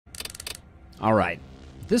All right.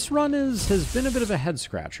 This run has been a bit of a head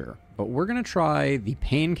scratcher, but we're going to try the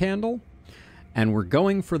Pain Candle, and we're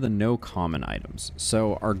going for the no common items.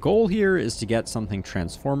 So our goal here is to get something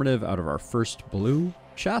transformative out of our first blue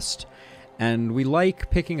chest, and we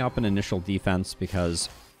like picking up an initial defense because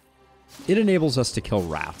it enables us to kill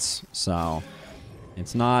rats. So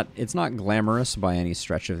it's not glamorous by any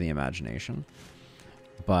stretch of the imagination,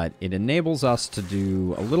 but it enables us to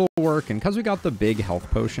do a little work, and because we got the big health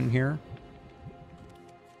potion here,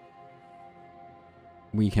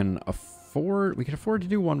 we can afford to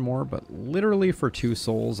do one more, but literally for 2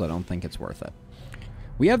 souls, I don't think it's worth it.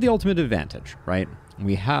 We have the ultimate advantage, right?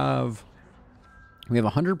 We have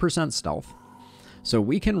 100% stealth, so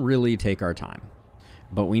we can really take our time.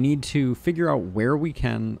 But we need to figure out where we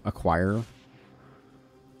can acquire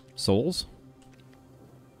souls.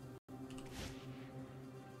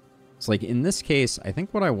 It's like in this case, I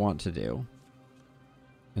think what I want to do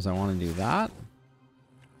is I want to do that.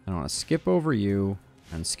 I want to skip over you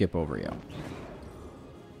and skip over you.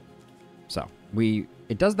 So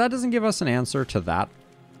that doesn't give us an answer to that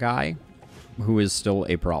guy, who is still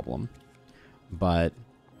a problem, but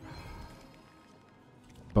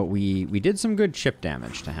we did some good chip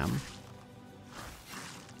damage to him,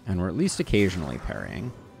 and we're at least occasionally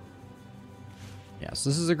parrying. Yes,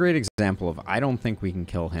 this is a great example of I don't think we can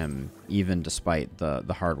kill him even despite the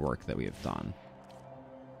hard work that we have done.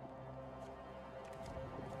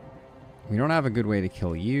 We don't have a good way to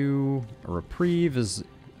kill you. A reprieve is...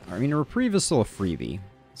 I mean, a reprieve is still a freebie.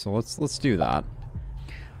 So let's do that.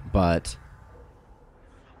 But...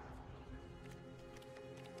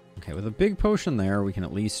 okay, with a big potion there, we can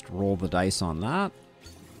at least roll the dice on that.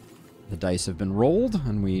 The dice have been rolled,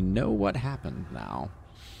 and we know what happened now.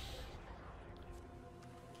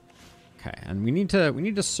 Okay, and we need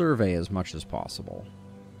to survey as much as possible.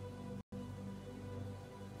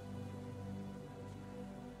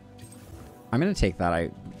 I'm going to take that.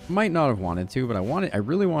 I might not have wanted to, but I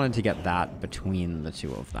really wanted to get that between the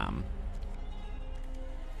 2 of them.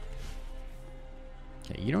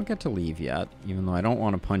 Okay, you don't get to leave yet, even though I don't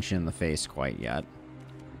want to punch you in the face quite yet.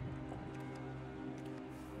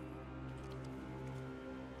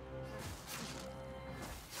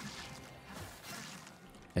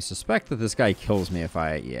 I suspect that this guy kills me if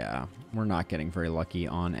yeah, we're not getting very lucky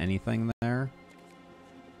on anything there.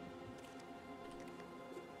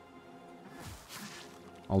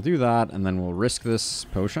 I'll do that, and then we'll risk this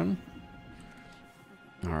potion.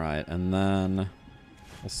 Alright, and then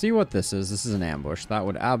we'll see what this is. This is an ambush. That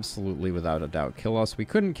would absolutely, without a doubt, kill us. We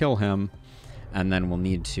couldn't kill him, and then we'll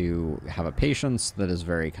need to have a patience that is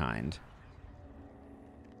very kind.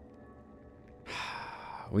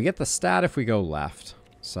 We get the stat if we go left,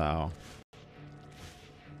 so...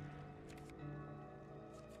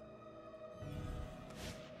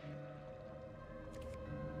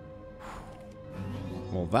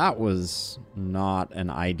 well, that was not an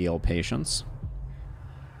ideal patience.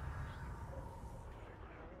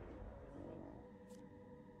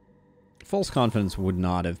 False confidence would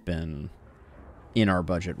not have been in our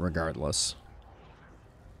budget regardless.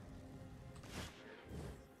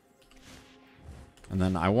 And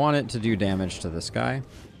then I want it to do damage to this guy.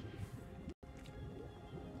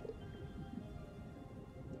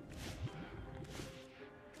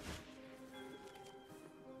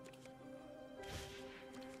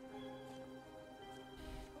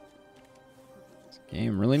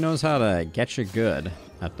 Game really knows how to get you good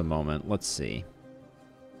at the moment. Let's see.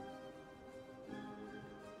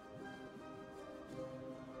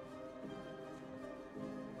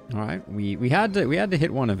 All right, we had to hit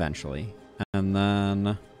one eventually, and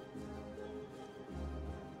then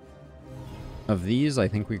of these, I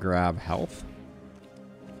think we grab health,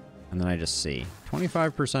 and then I just see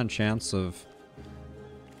 25% chance of.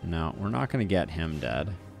 No, we're not going to get him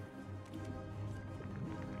dead.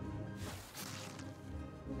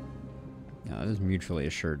 Yeah, that is mutually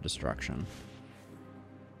assured destruction.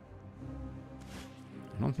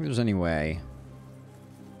 I don't think there's any way,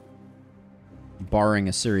 barring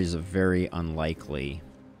a series of very unlikely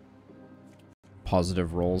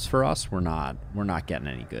positive rolls for us, we're not getting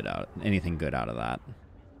anything good out of that.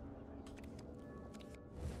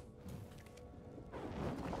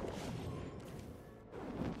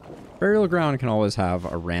 Burial ground can always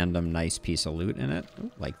have a random nice piece of loot in it,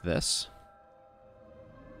 like this.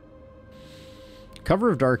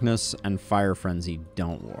 Cover of Darkness and Fire Frenzy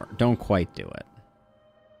don't quite do it.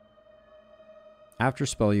 After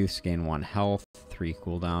spell use, gain 1 health, 3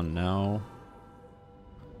 cooldown, no.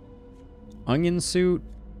 Onion Suit,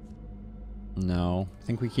 no. I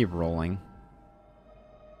think we keep rolling.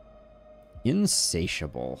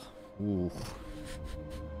 Insatiable. Ooh.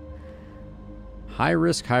 High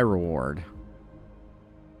risk, high reward.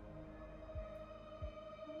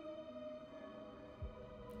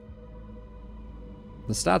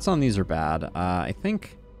 The stats on these are bad. I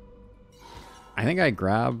think I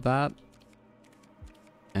grab that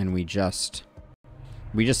and we just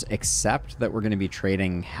accept that we're going to be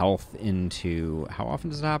trading health into... How often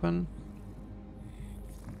does it happen?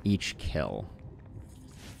 Each kill.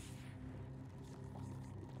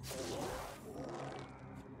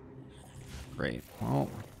 Great. Well,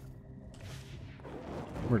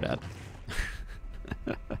 we're dead.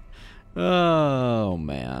 Oh,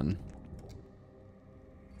 man.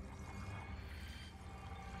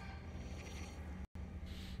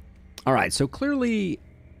 All right, so clearly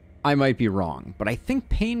I might be wrong, but I think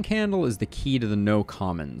Pain Candle is the key to the no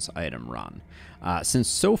commons item run. Since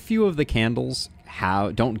so few of the candles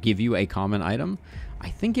don't give you a common item, I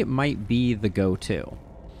think it might be the go-to.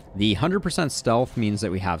 The 100% stealth means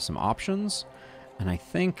that we have some options, and I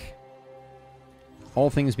think, all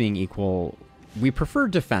things being equal, we prefer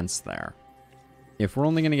defense there. If we're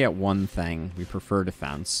only going to get one thing, we prefer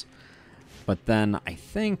defense. But then I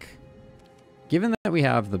think, given that we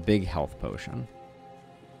have the big health potion,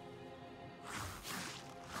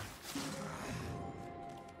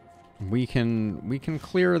 we can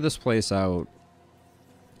clear this place out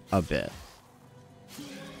a bit.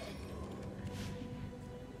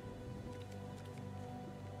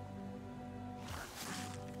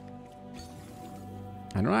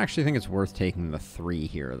 I don't actually think it's worth taking the 3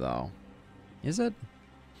 here, though. Is it?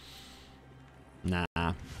 Nah.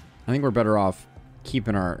 I think we're better off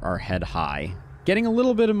keeping our head high. Getting a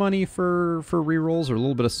little bit of money for rerolls, or a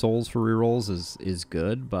little bit of souls for rerolls is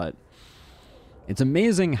good, but it's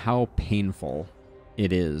amazing how painful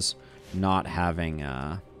it is not having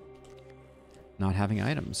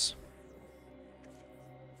items.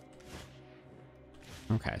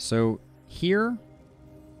 Okay, so here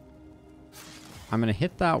I'm gonna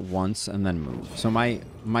hit that once and then move. So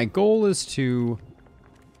my goal is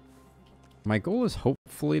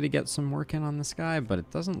hopefully to get some work in on this guy, but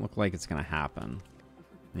it doesn't look like it's gonna happen.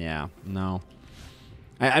 Yeah, no.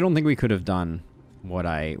 I don't think we could have done what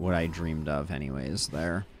I dreamed of anyways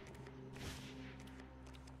there.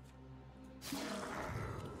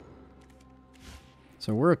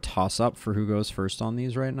 So we're a toss-up for who goes first on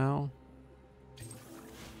these right now.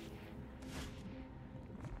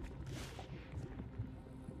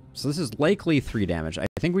 So this is likely 3 damage. I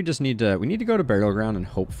think we just need to go to Burial Ground and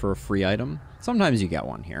hope for a free item. Sometimes you get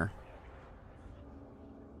one here.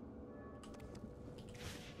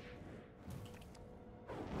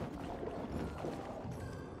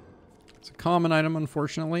 It's a common item,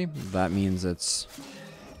 unfortunately. That means it's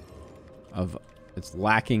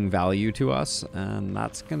lacking value to us, and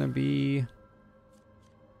that's gonna be...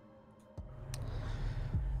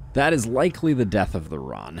 That is likely the death of the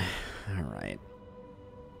run. All right.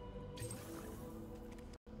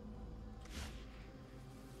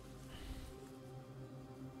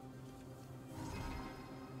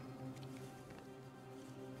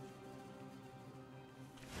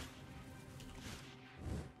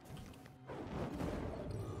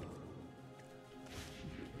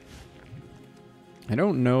 I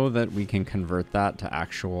don't know that we can convert that to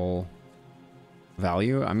actual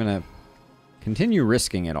value. I'm going to continue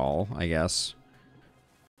risking it all, I guess.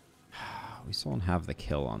 We still don't have the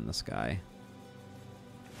kill on this guy.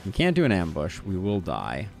 We can't do an ambush. We will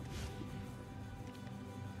die.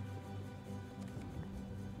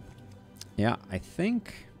 Yeah, I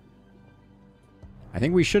think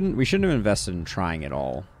we shouldn't have invested in trying it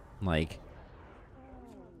all. Like,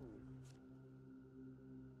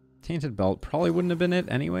 Tainted Belt probably wouldn't have been it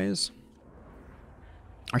anyways.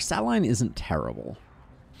 Our stat line isn't terrible.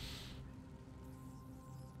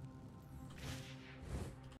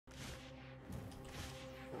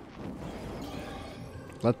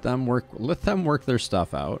 Let them work their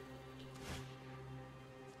stuff out.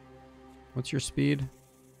 What's your speed?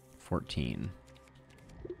 14.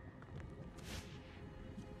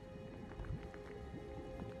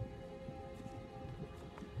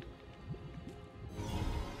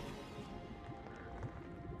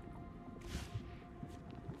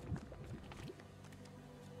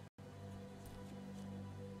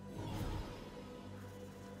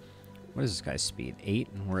 What is this guy's speed? 8,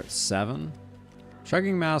 and we're at 7.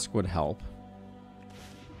 Chugging Mask would help.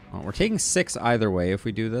 Well, we're taking 6 either way if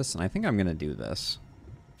we do this, and I think I'm going to do this.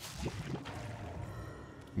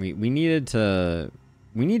 We need to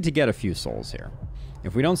get a few souls here.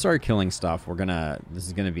 If we don't start killing stuff, this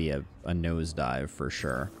is gonna be a nosedive for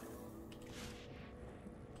sure.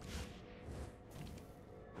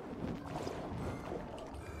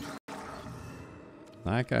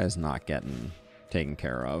 That guy's not getting taken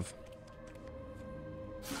care of.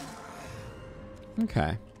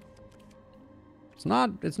 Okay. It's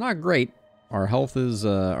not great. Our health is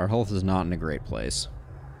not in a great place.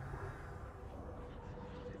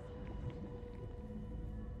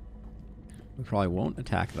 We probably won't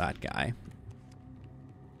attack that guy.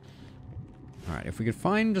 Alright, if we could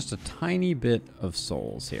find just a tiny bit of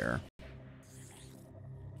souls here.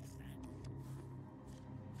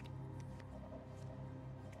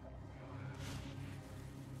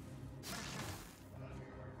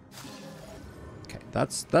 Okay,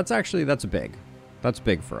 that's big. That's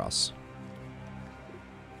big for us.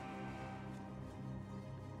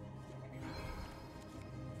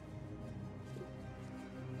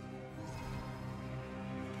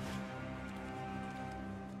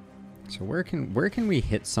 So where can we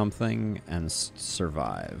hit something and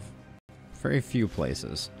survive? Very few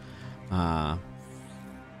places. Yeah,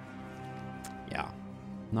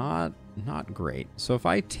 not great. So if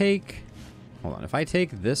I take, hold on, if I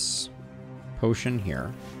take this potion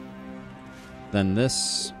here, then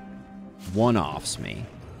this one-offs me,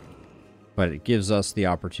 but it gives us the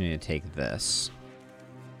opportunity to take this.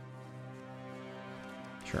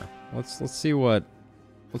 Sure. Let's see what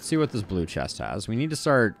this blue chest has. We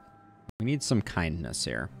need some kindness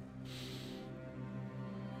here.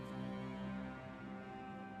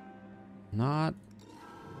 Not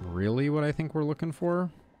really what I think we're looking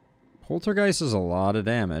for. Poltergeist is a lot of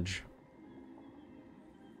damage.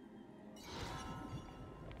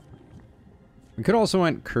 We could also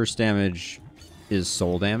want curse damage is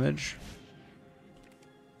soul damage.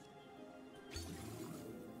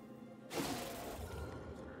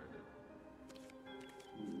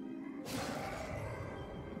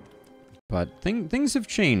 But things have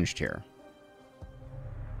changed here.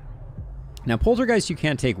 Now, Poltergeist you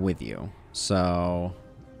can't take with you, so...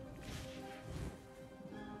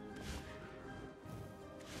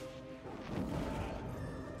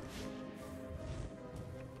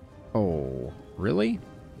 Oh, really?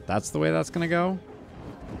 That's the way that's gonna go?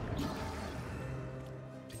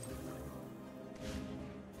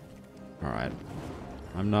 Alright.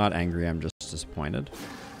 I'm not angry, I'm just disappointed.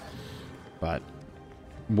 But...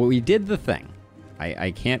 we did the thing.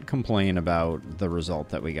 I can't complain about the result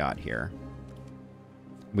that we got here.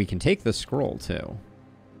 We can take the scroll, too.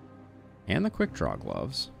 And the quick draw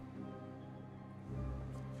gloves.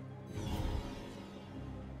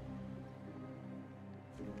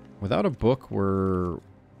 Without a book, we're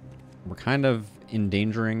kind of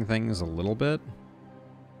endangering things a little bit.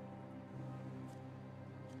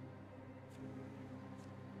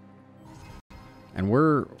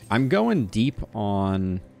 And I'm going deep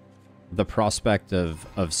on the prospect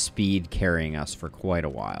of speed carrying us for quite a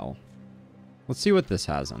while. Let's see what this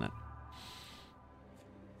has in it.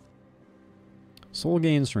 Soul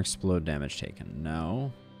gains from explode damage taken.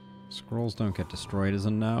 No. Scrolls don't get destroyed is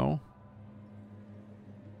a no.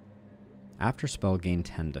 After spell gain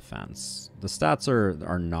 10 defense. The stats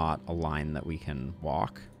are not a line that we can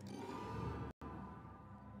walk.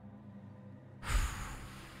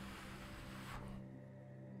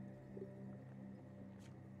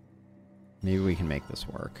 Maybe we can make this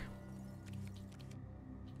work.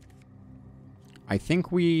 I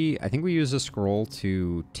think we use a scroll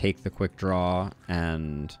to take the quick draw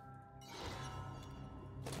and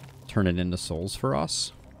turn it into souls for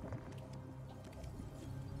us.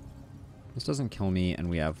 This doesn't kill me, and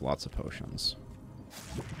we have lots of potions.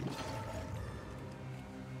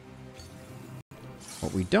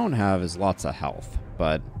 What we don't have is lots of health,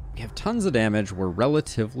 but we have tons of damage. We're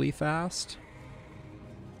relatively fast.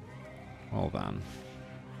 Well then.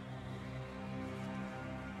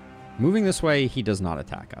 Moving this way, he does not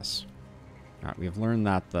attack us. Alright, we've learned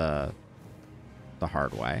that the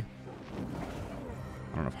hard way.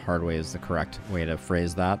 I don't know if hard way is the correct way to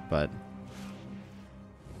phrase that, but...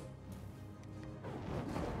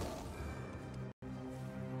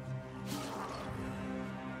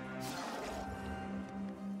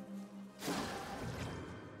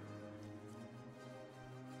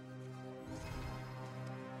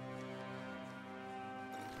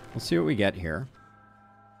 let's see what we get here.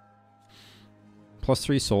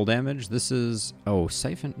 +3 soul damage. This is... oh,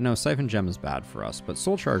 Siphon... no, Siphon Gem is bad for us, but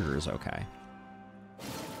Soul Charger is okay.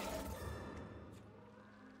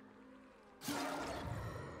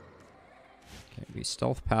 Okay, we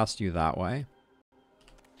stealth past you that way.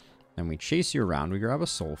 Then we chase you around. We grab a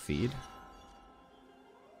Soul Feed.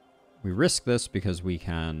 We risk this because we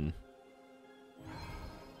can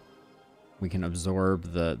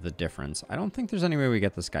absorb the difference. I don't think there's any way we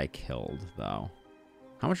get this guy killed, though.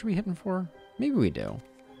 How much are we hitting for? Maybe we do.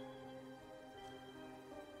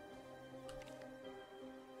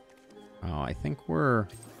 Oh, I think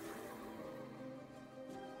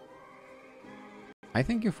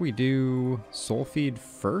if we do Soul Feed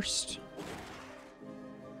first,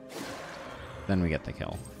 then we get the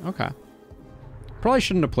kill. Okay. Probably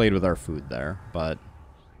shouldn't have played with our food there, but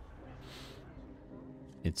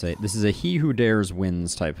this is a he who dares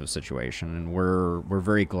wins type of situation, and we're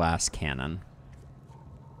very glass cannon.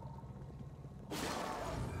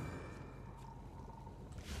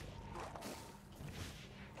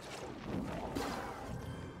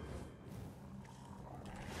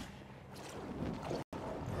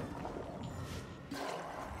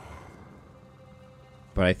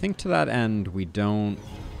 But I think to that end, we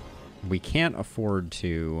can't afford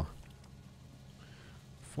to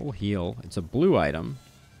full heal. It's a blue item,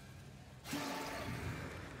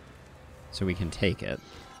 so we can take it.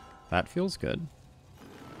 That feels good.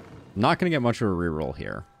 I'm not going to get much of a reroll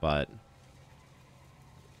here, but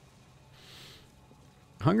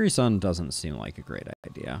Hungry Sun doesn't seem like a great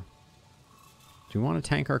idea. Do we want to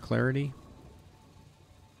tank our clarity?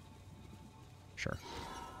 Sure.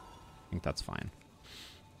 I think that's fine.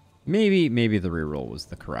 Maybe the reroll was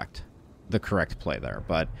the correct play there,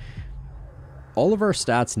 but all of our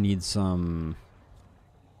stats need some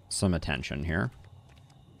attention here.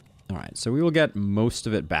 All right, so we will get most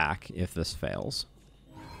of it back if this fails.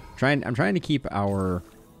 I'm trying to keep our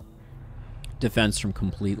defense from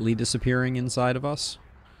completely disappearing inside of us.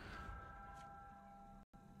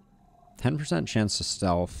 10% chance to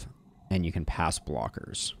stealth, and you can pass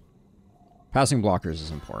blockers. Passing blockers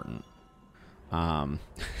is important.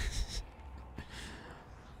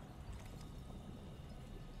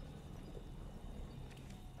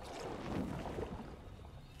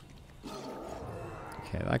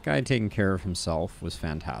 Okay, that guy taking care of himself was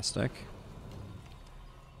fantastic.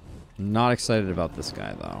 Not excited about this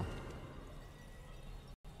guy, though.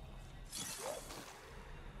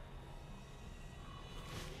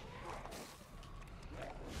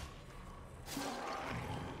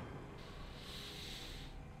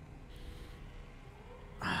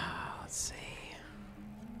 Let's see.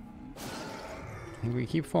 I think we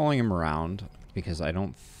keep following him around because I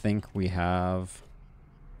don't think we have...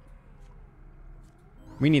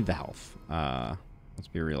 We need the health. Let's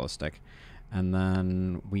be realistic. And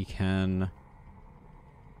then we can...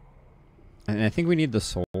 And I think we need the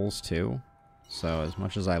souls too. So as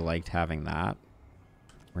much as I liked having that,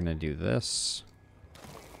 we're going to do this.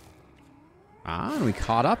 Ah, and we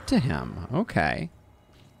caught up to him. Okay.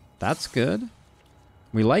 That's good.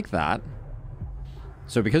 We like that.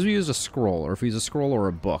 So because we use a scroll, or if we use a scroll or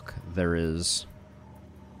a book, there's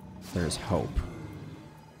hope.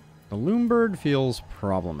 The Loombird feels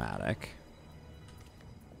problematic.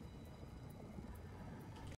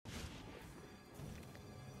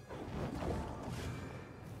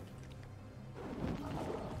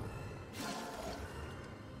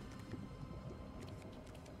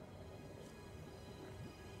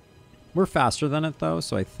 We're faster than it, though,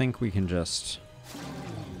 so I think we can just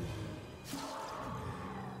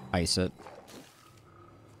ice it.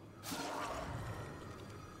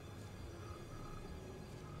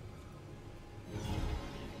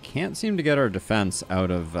 Can't seem to get our defense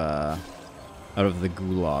out of the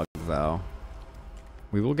gulag, though.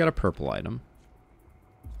 We will get a purple item.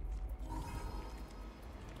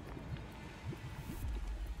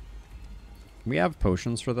 We have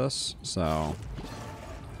potions for this, so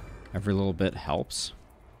every little bit helps.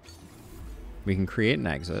 We can create an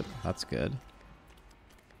exit. That's good.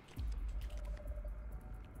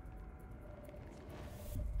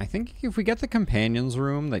 I think if we get the companion's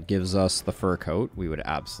room that gives us the fur coat, we would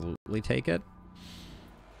absolutely take it.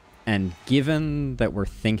 And given that we're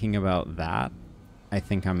thinking about that, I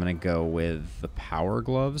think I'm going to go with the power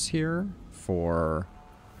gloves here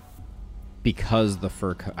because the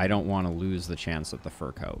fur coat, I don't want to lose the chance at the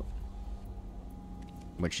fur coat.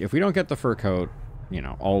 Which, if we don't get the fur coat, you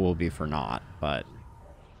know, all will be for naught, but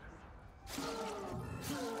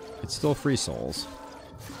it's still free souls.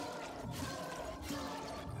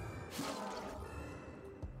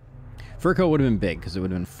 Fur coat would have been big because it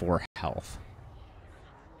would have been 4 health.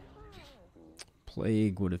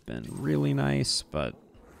 Plague would have been really nice, but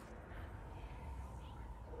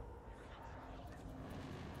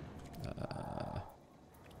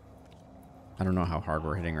I don't know how hard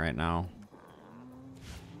we're hitting right now.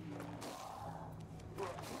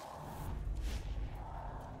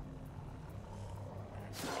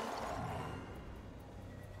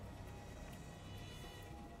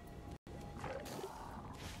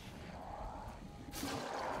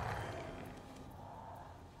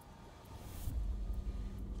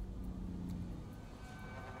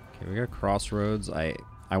 We got crossroads. I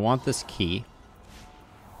want this key.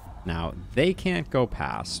 Now, they can't go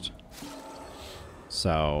past.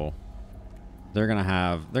 So they're gonna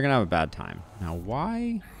have a bad time. Now,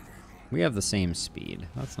 why? We have the same speed.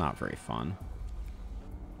 That's not very fun.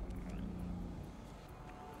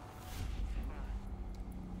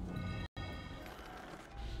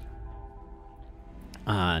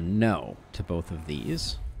 No to both of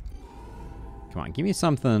these. Come on, give me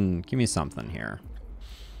something here.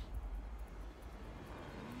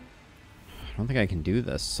 I don't think I can do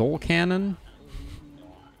this. Soul Cannon?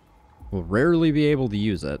 We'll rarely be able to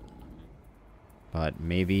use it. But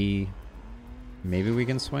maybe we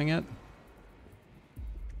can swing it?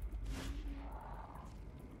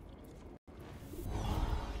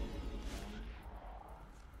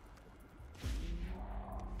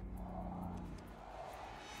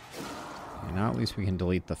 Now at least we can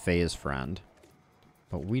delete the phase friend.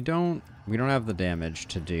 But we don't have the damage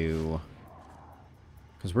to do,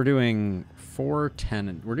 because we're doing 4, 10,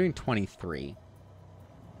 and we're doing 23.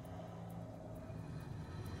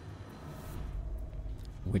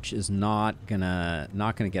 Which is not gonna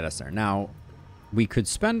get us there. Now, we could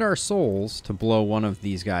spend our souls to blow one of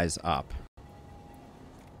these guys up.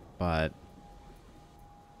 But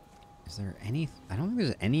is there any... I don't think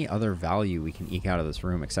there's any other value we can eke out of this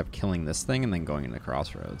room except killing this thing and then going into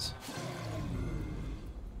Crossroads.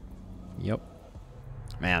 Yep.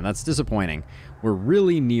 Man, that's disappointing. We're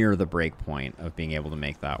really near the break point of being able to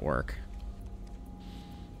make that work.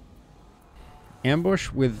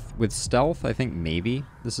 Ambush with stealth, I think maybe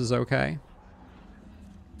this is okay.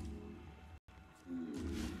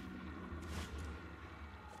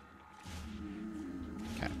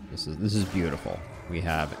 Okay, this is beautiful. We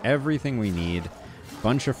have everything we need.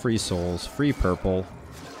 Bunch of free souls, free purple.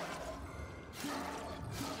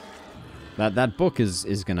 That book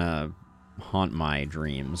is gonna haunt my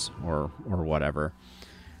dreams or whatever.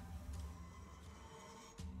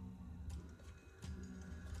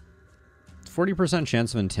 %40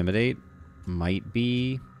 chance of intimidate might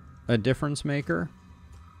be a difference maker.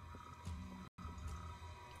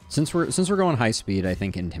 Since we're going high speed, I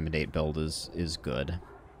think intimidate build is good.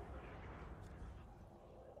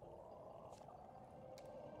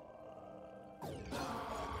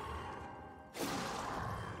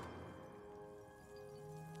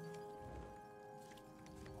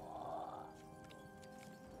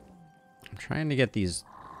 I'm trying to get the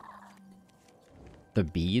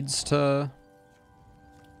beads to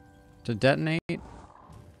detonate.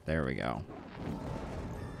 There we go.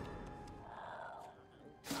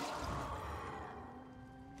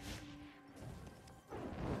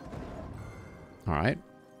 All right.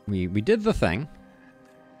 We did the thing.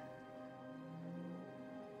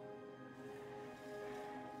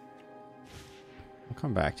 We'll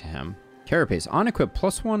come back to him. Carapace. On equip,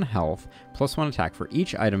 +1 health, +1 attack for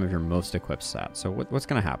each item of your most equipped stat. So what's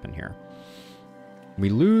going to happen here? We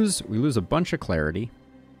lose a bunch of clarity.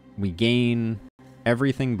 We gain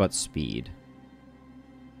everything but speed.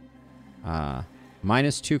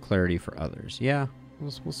 -2 clarity for others. Yeah,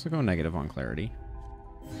 we'll still go negative on clarity.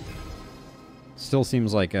 Still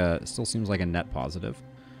seems like a net positive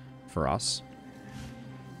for us.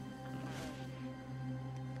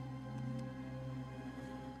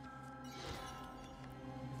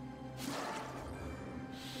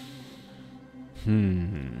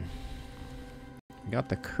 We got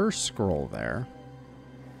the curse scroll there.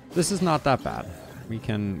 This is not that bad. We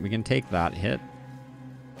can take that hit.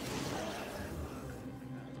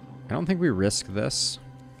 I don't think we risk this.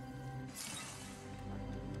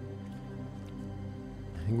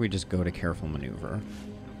 I think we just go to careful maneuver.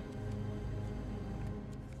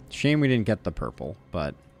 Shame we didn't get the purple,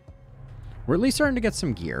 but we're at least starting to get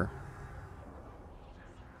some gear.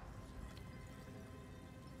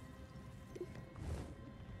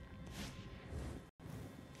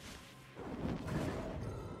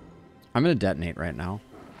 I'm going to detonate right now.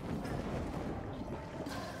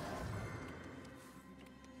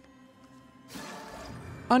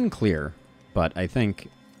 Unclear, but I think...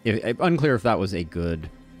 unclear if that was a good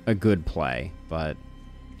play, but...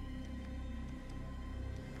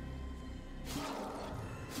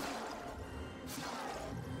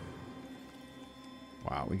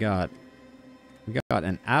 Wow, we got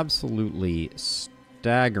an absolutely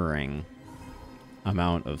staggering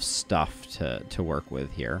amount of stuff to work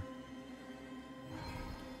with here.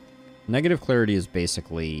 Negative clarity is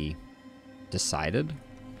basically decided.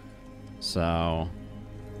 So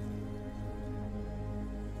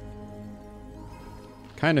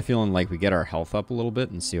kind of feeling like we get our health up a little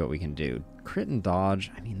bit and see what we can do. Crit and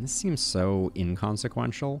dodge. I mean, this seems so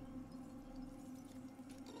inconsequential.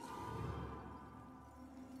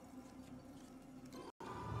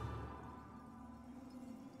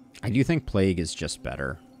 I do think Plague is just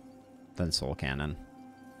better than Soul Cannon.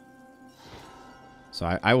 So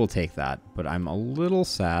I will take that, but I'm a little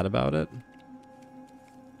sad about it.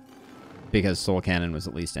 Because Soul Cannon was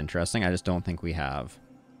at least interesting. I just don't think we have.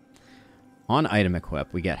 On item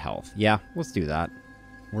equip, we get health. Yeah, let's do that.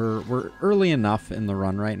 We're early enough in the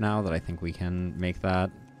run right now that I think we can make that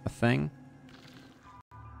a thing.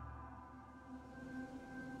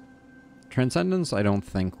 Transcendence, I don't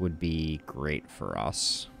think would be great for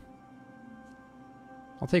us.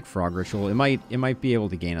 I'll take Frog Ritual. It might be able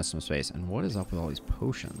to gain us some space. And what is up with all these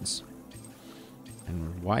potions?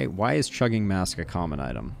 And why is Chugging Mask a common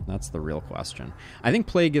item? That's the real question. I think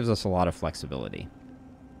Plague gives us a lot of flexibility.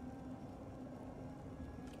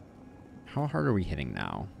 How hard are we hitting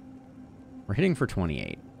now? We're hitting for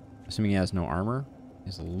 28. Assuming he has no armor. He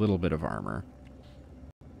has a little bit of armor.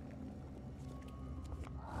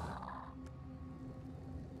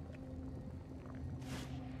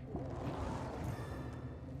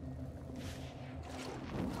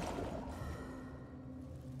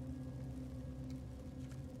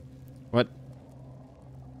 What?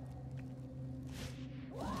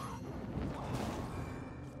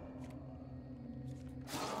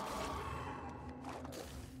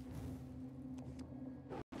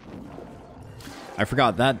 I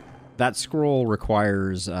forgot that scroll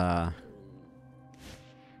requires you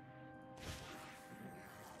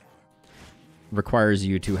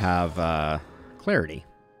to have clarity.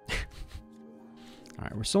 All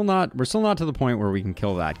right, we're still not to the point where we can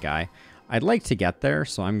kill that guy. I'd like to get there,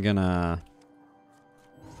 so I'm gonna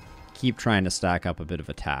keep trying to stack up a bit of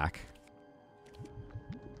attack.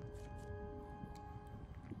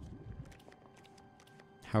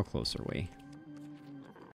 How close are we?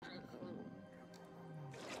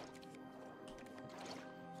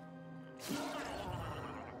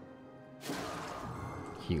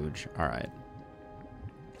 Huge. All right.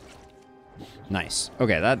 Nice.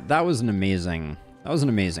 Okay, that was an amazing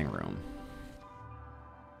room.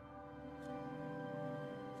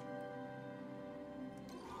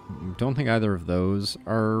 Don't think either of those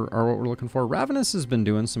are what we're looking for. Ravenous has been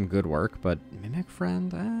doing some good work, but Mimic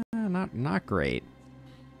Friend, not great.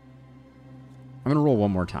 I'm gonna roll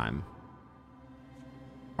one more time.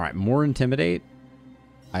 All right, more Intimidate.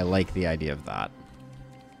 I like the idea of that.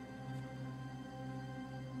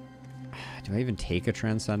 Do I even take a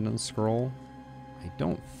Transcendence Scroll? I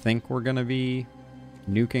don't think we're gonna be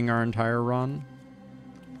nuking our entire run.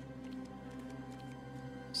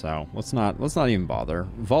 So let's not even bother.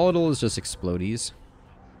 Volatile is just explodies.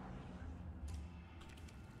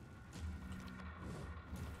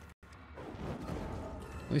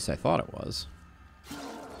 At least I thought it was.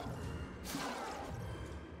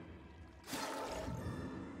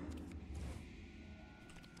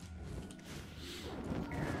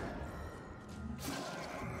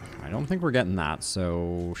 I don't think we're getting that.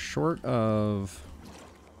 So short of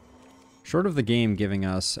the game giving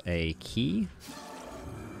us a key,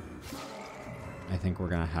 I think we're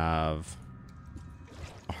gonna have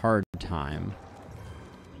a hard time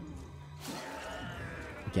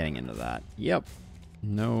getting into that. Yep.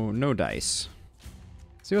 No dice.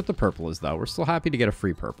 See what the purple is, though. We're still happy to get a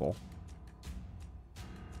free purple.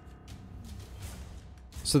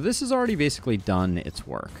 So this has already basically done its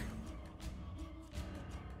work.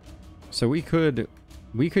 So we could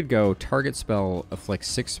go target spell, afflict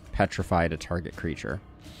 6 petrify to target creature.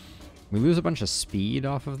 We lose a bunch of speed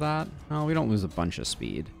off of that. No, we don't lose a bunch of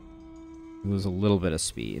speed. We lose a little bit of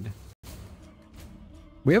speed.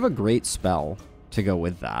 We have a great spell to go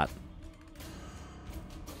with that.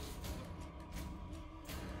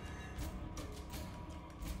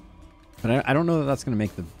 But I don't know that that's going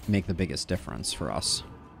to make the biggest difference for us.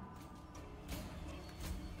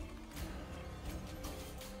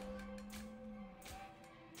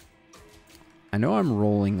 I know I'm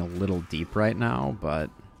rolling a little deep right now, but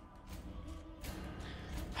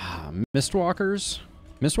Mistwalkers.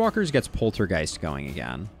 Mistwalkers gets Poltergeist going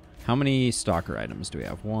again. How many Stalker items do we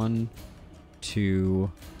have? 1, 2,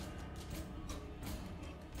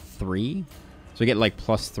 3. So we get like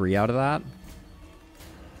 +3 out of that.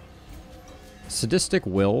 Sadistic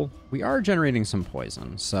Will. We are generating some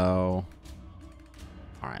poison, so...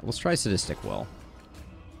 Alright, let's try Sadistic Will.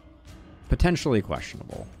 Potentially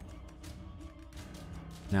questionable.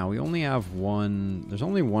 Now, we only have one... There's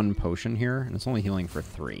only one potion here, and it's only healing for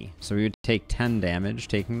 3. So we would take 10 damage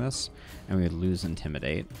taking this, and we would lose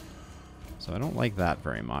Intimidate. So I don't like that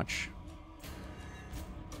very much.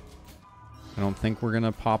 I don't think we're going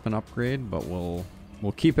to pop an upgrade, but we'll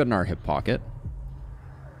keep it in our hip pocket.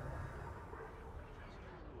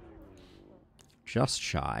 Just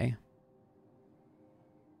shy.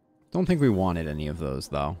 Don't think we wanted any of those,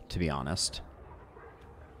 though, to be honest.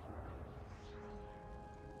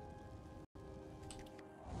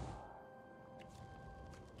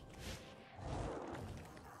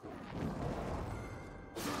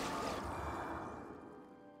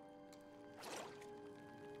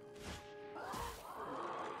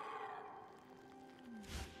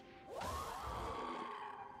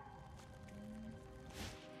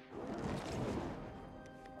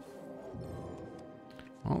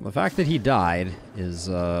 Well, the fact that he died is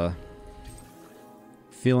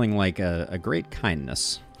feeling like a great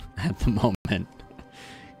kindness at the moment.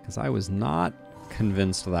 Because I was not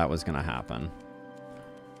convinced that was going to happen.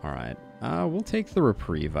 Alright, we'll take the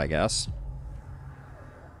reprieve, I guess.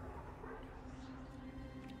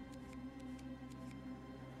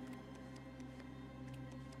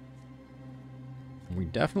 We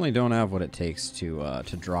definitely don't have what it takes to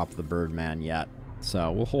drop the Birdman yet,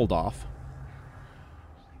 so we'll hold off.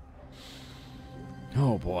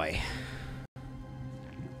 Oh boy.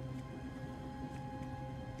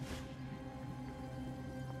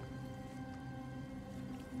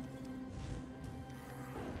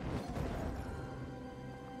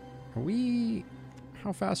 Are we...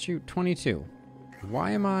 How fast are you? 22.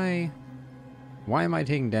 Why am I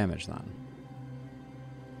taking damage then?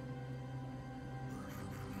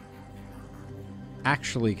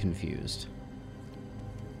 Actually confused.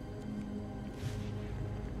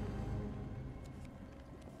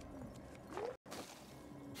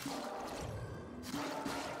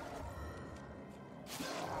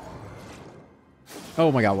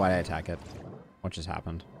 Oh my god, why did I attack it? What just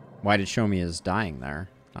happened? Why did it show me as dying there?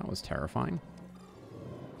 That was terrifying.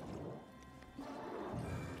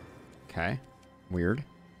 Okay. Weird.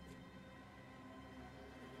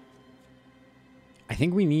 I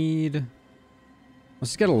think we need...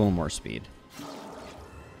 Let's get a little more speed.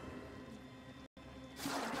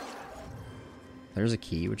 There's a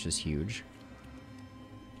key, which is huge.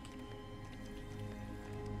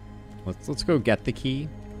 Let's go get the key.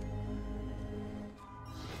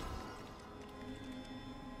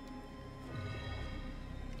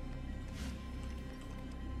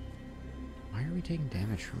 Why are we taking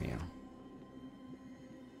damage from you?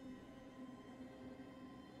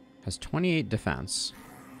 Has 28 defense.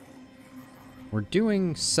 We're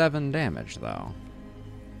doing 7 damage, though.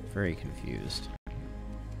 Very confused.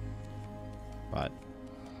 But...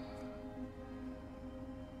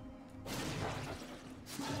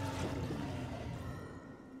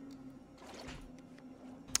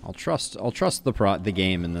 I'll trust the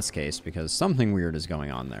game in this case, because something weird is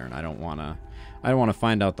going on there, and I don't wanna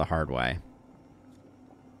find out the hard way.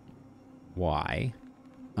 Why?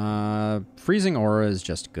 Freezing Aura is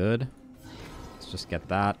just good. Let's just get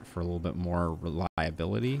that for a little bit more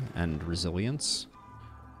reliability and resilience.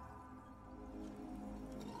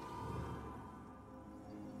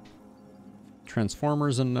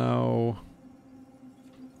 Transformer's a no.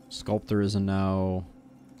 Sculptor is a no.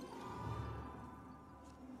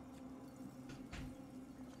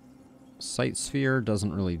 Sight Sphere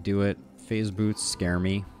doesn't really do it. Phase Boots scare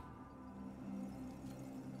me.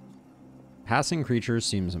 Passing creatures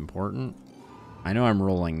seems important. I know I'm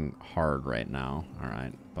rolling hard right now.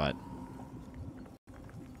 Alright, but...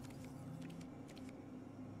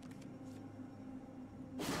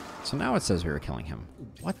 So now it says we were killing him.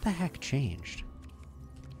 What the heck changed?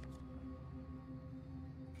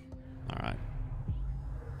 Alright.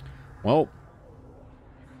 Well,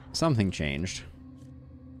 something changed.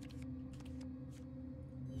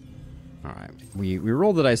 Alright. We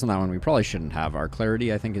rolled the dice on that one. We probably shouldn't have. Our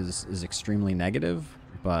clarity, I think, is extremely negative,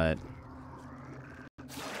 but...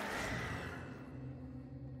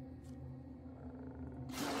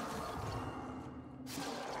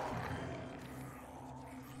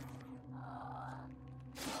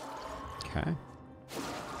 Okay.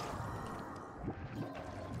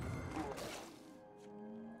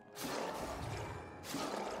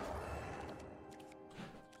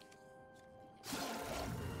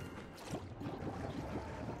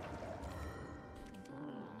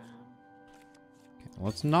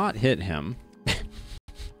 Let's not hit him. At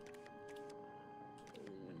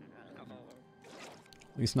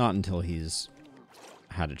least not until he's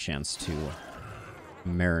had a chance to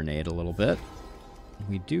marinate a little bit.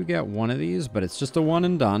 We do get one of these, but it's just a one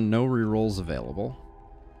and done. No rerolls available.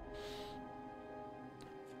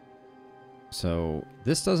 So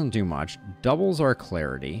this doesn't do much. Doubles our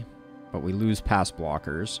clarity, but we lose pass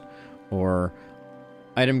blockers. Or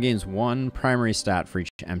item gains 1 primary stat for each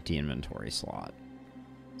empty inventory slot.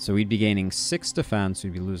 So we'd be gaining 6 defense,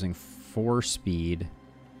 we'd be losing 4 speed,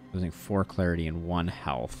 losing 4 clarity and 1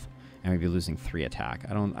 health, and we'd be losing 3 attack.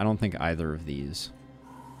 I don't think either of these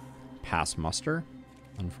pass muster,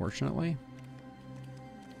 unfortunately.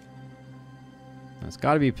 It's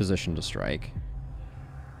got to be positioned to strike.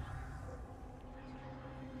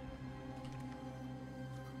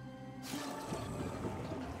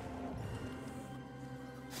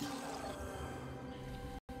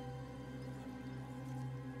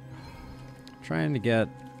 Trying to get...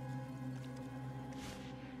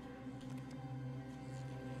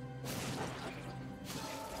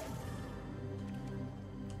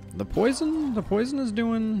 The poison is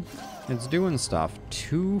doing... It's doing stuff.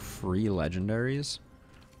 2 free legendaries.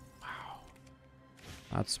 Wow.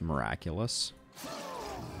 That's miraculous.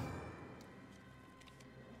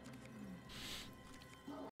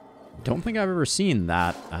 Don't think I've ever seen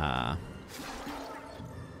that,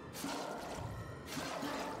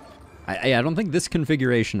 I don't think this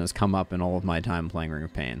configuration has come up in all of my time playing Ring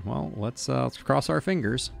of Pain. Well, let's cross our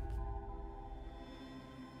fingers.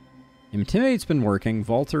 Intimidate's been working.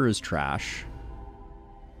 Vaulter is trash.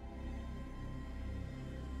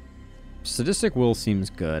 Sadistic Will seems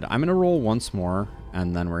good. I'm going to roll once more,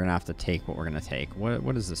 and then we're going to have to take what we're going to take.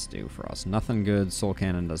 What does this do for us? Nothing good. Soul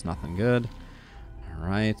Cannon does nothing good. All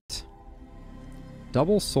right.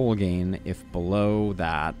 Double soul gain if below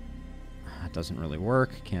that. That doesn't really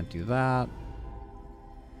work. Can't do that.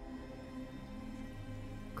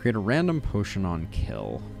 Create a random potion on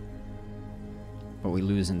kill. But we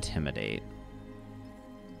lose Intimidate.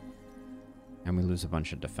 And we lose a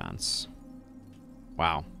bunch of defense.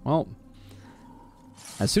 Wow. Well,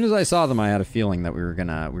 as soon as I saw them, I had a feeling that we were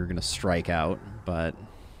gonna strike out, but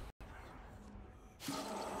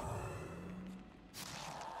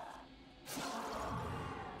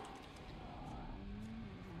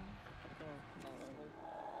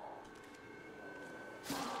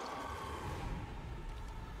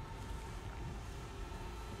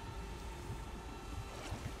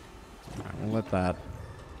we'll let that.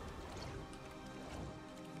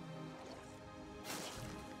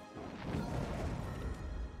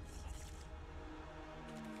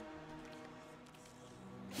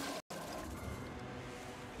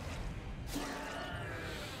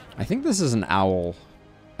 I think this is an owl.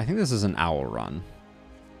 I think this is an owl run.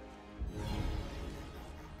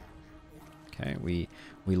 Okay, we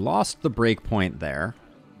lost the break point there.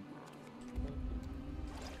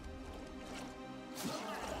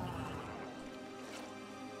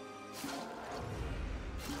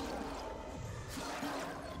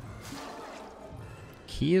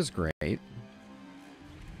 Key is great.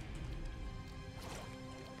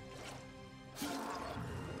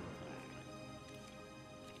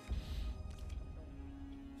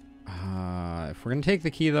 If we're going to take the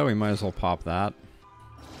key, though, we might as well pop that.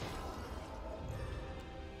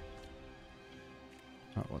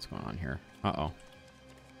 Oh, what's going on here? Uh-oh.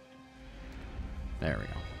 There we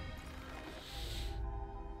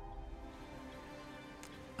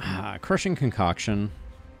go. Crushing Concoction.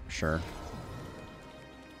 Sure.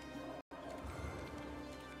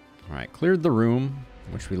 Alright, cleared the room,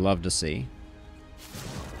 which we love to see.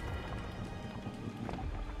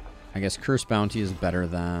 I guess Curse Bounty is better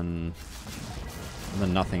than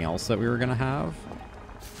nothing else that we were gonna have.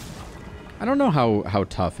 I don't know how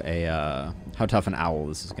tough an owl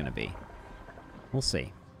this is gonna be. We'll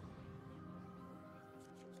see.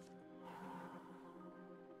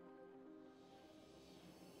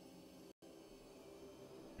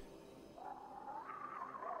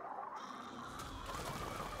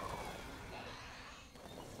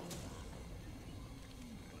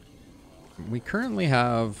 We currently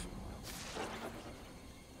have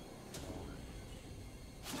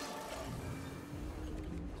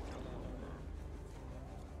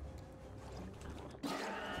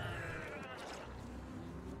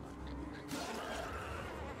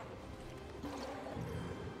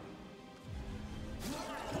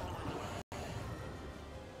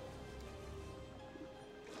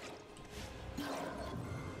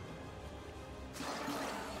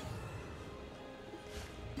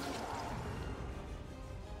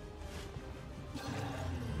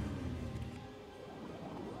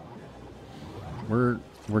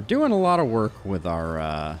we're doing a lot of work with our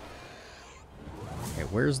okay,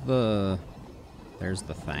 there's the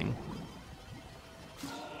thing.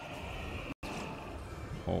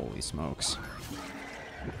 Holy smokes.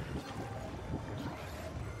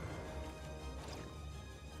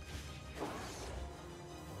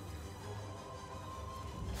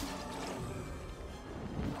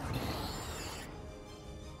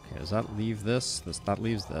 Okay, does that leave this? That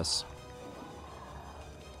leaves this.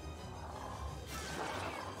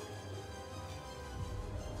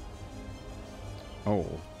 Oh.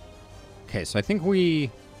 Okay, so I think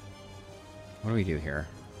we... What do we do here?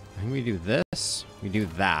 I think we do this. We do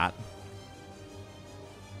that.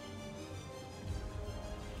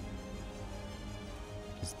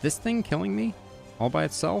 Is this thing killing me all by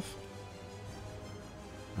itself?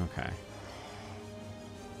 Okay.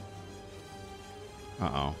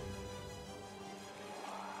 Uh-oh.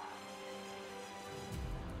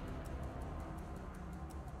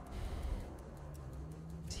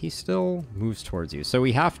 He still moves towards you. So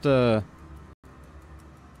we have to...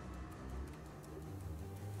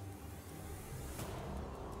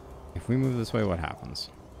 If we move this way, what happens?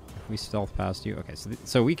 If we stealth past you... Okay,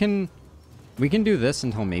 so we can do this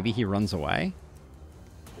until maybe he runs away.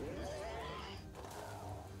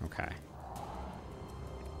 Okay.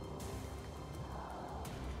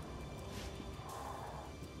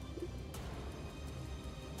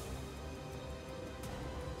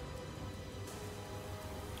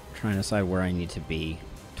 Trying to decide where I need to be.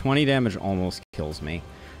 20 damage almost kills me.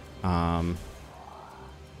 Okay,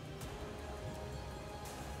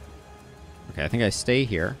 I think I stay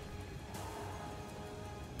here.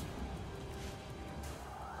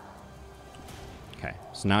 Okay,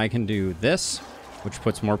 so now I can do this, which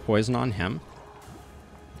puts more poison on him.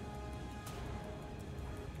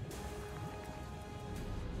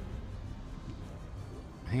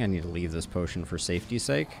 I think I need to leave this potion for safety's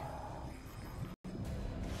sake.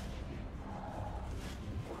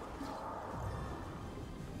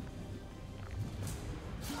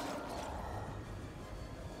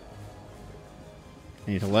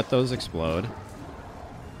 I need to let those explode.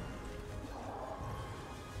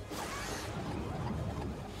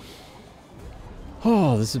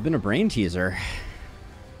 Oh, this has been a brain teaser.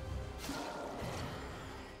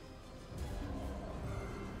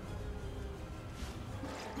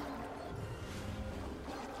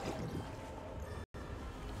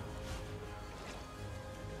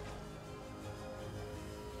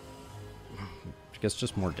 I guess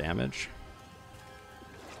just more damage.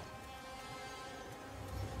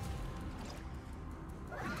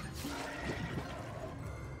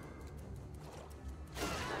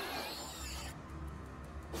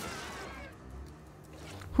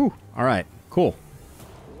 Whew. All right. Cool.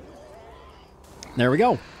 There we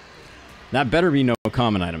go. That better be no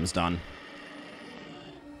common items done.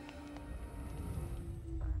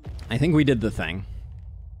 I think we did the thing.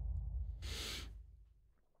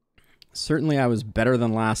 Certainly I was better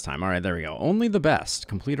than last time. All right, there we go. Only the best.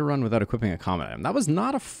 Complete a run without equipping a common item. That was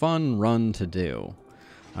not a fun run to do,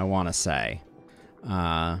 I want to say.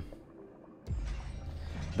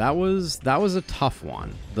 That was a tough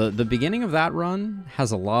one. The beginning of that run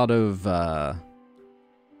has a lot of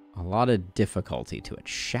difficulty to it.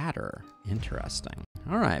 Shatter. Interesting.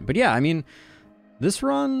 All right, but yeah, I mean, this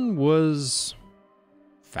run was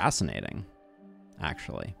fascinating,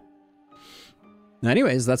 actually.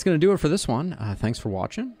 Anyways, that's going to do it for this one. Thanks for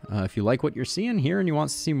watching. If you like what you're seeing here and you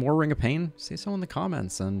want to see more Ring of Pain, say so in the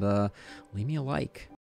comments and leave me a like.